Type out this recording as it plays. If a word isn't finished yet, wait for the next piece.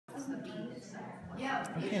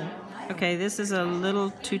Okay, this is a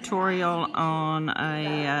little tutorial on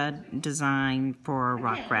a design for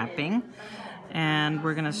rock wrapping. And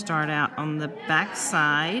we're going to start out on the back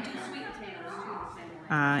side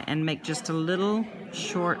and make just a little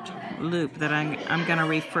short loop that I'm going to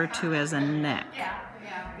refer to as a neck.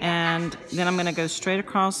 And then I'm going to go straight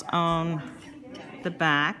across on the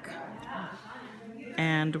back,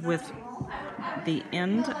 and with the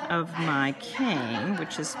end of my cane,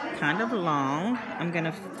 which is kind of long, I'm going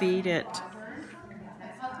to feed it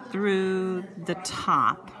through the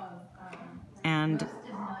top and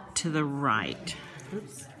to the right.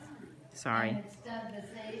 Oops. Sorry.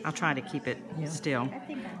 I'll try to keep it still.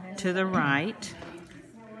 To the right.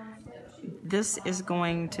 This is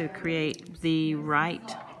going to create the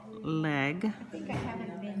right leg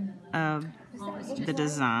of the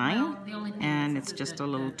design, and it's just a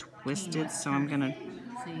little twisted, so I'm going to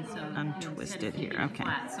untwist it here. Okay.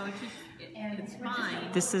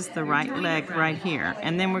 This is the right leg right here,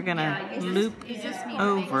 and then we're going to loop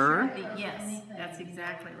over. Yes, that's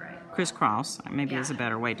exactly right. Crisscross, maybe is a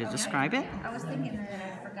better way to describe it.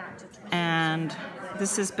 And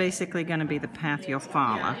this is basically going to be the path you'll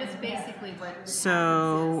follow.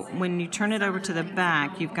 So when you turn it over to the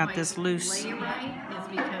back, you've got this loose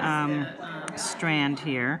strand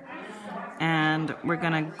here, and we're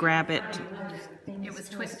going to grab it. It was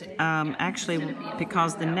twisted. Actually,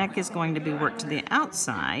 because the neck is going to be worked to the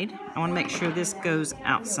outside, I want to make sure this goes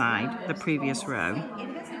outside the previous row.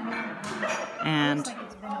 And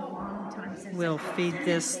we'll feed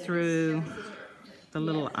this through the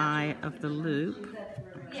little eye of the loop.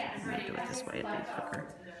 I'm going to do it this way, it'll be quicker.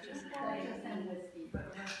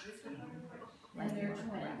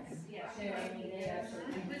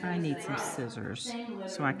 I need some scissors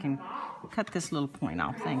so I can cut this little point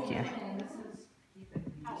off. Thank you.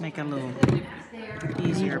 Make a little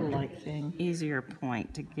easier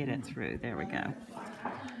point to get it through. There we go.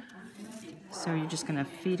 So you're just going to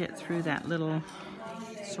feed it through that little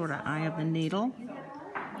sort of eye of the needle,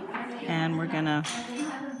 and we're going to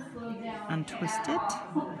untwist it,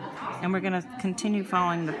 and we're going to continue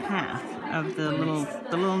following the path of the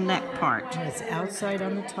little neck part. And it's outside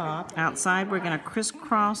on the top. Outside, we're going to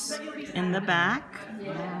crisscross in the back,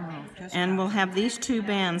 and we'll have these two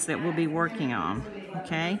bands that we'll be working on.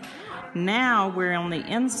 Okay, now we're on the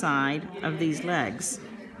inside of these legs,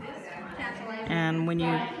 and when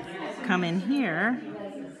you come in here,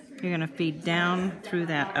 you're going to feed down through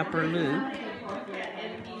that upper loop.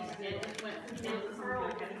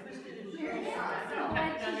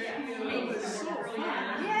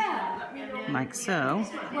 Like so.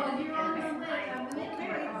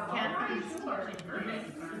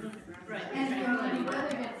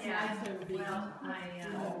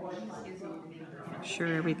 Make sure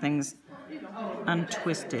everything's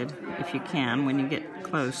untwisted if you can when you get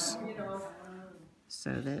close,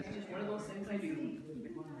 so that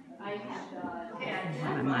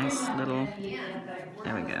have a nice little,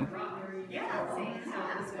 there we go.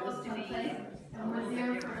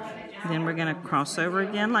 Then we're going to cross over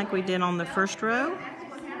again like we did on the first row.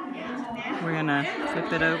 We're going to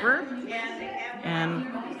flip it over, and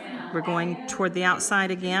we're going toward the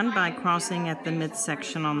outside again by crossing at the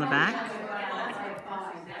midsection on the back.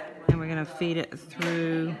 And we're going to feed it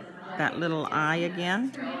through that little eye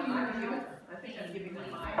again.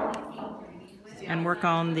 And work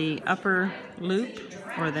on the upper loop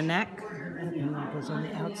or the neck. And that goes on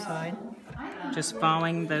the outside. Just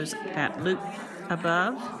following that loop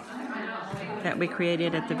above that we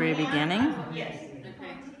created at the very beginning.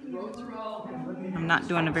 I'm not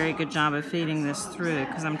doing a very good job of feeding this through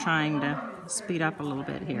because I'm trying to speed up a little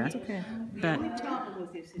bit here. Okay. But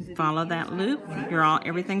follow that loop.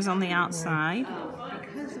 Everything's on the outside.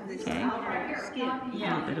 Okay. A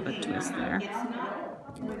little bit of a twist there.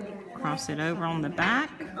 Cross it over on the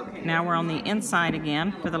back. Now we're on the inside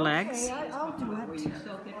again for the legs.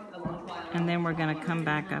 And then we're going to come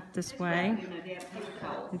back up this way.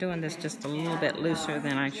 I'm doing this just a little bit looser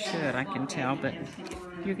than I should, I can tell, but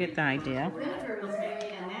you get the idea.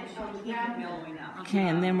 Okay,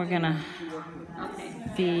 and then we're going to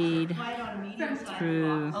feed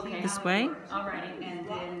through this way.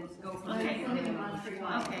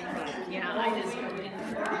 Yeah, I just put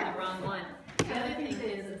the wrong one.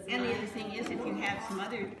 And the other thing is, if you have some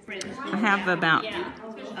other friends... I have about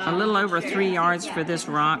a little over 3 yards for this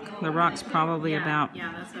rock. The rock's probably about,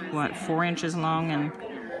 what, 4 inches long and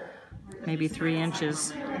maybe 3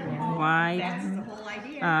 inches wide.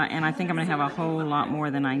 And I think I'm going to have a whole lot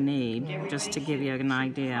more than I need, just to give you an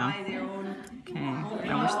idea. Okay,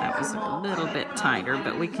 I wish that was a little bit tighter,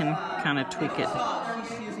 but we can kind of tweak it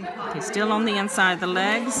Okay, still on the inside of the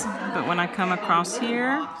legs, but when I come across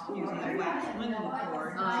here,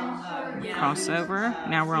 cross over.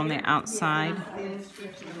 Now we're on the outside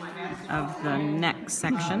of the neck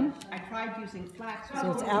section.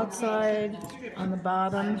 So it's outside on the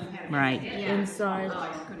bottom, Right. inside,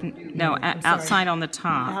 No, outside on the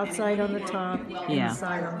top. outside on the top, Yeah.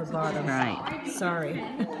 inside on the bottom. Right. Sorry.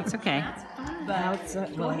 That's okay.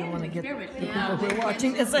 Outside. Well, I don't want to get the people who are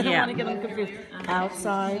watching this. I don't Yeah. want to get them confused.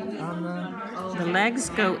 Outside on The legs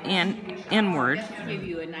go inward,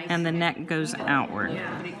 and the neck goes outward.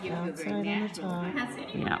 the outside on the top.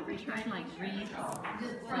 Yeah.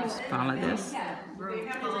 Just follow this.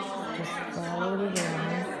 Just follow it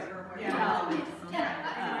around.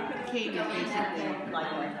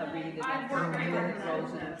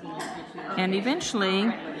 And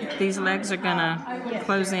eventually, these legs are gonna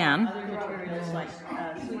close in.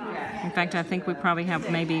 In fact, I think we probably have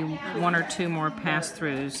maybe 1 or 2 more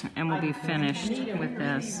pass-throughs, and we'll be finished with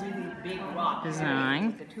this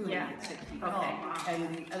design. Yeah. Okay.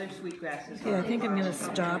 And the other sweetgrasses. Okay, I think I'm going to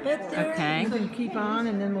stop it there. Okay. You can keep on,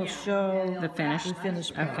 and then we'll show The finished. the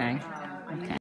finished part. Okay. Okay.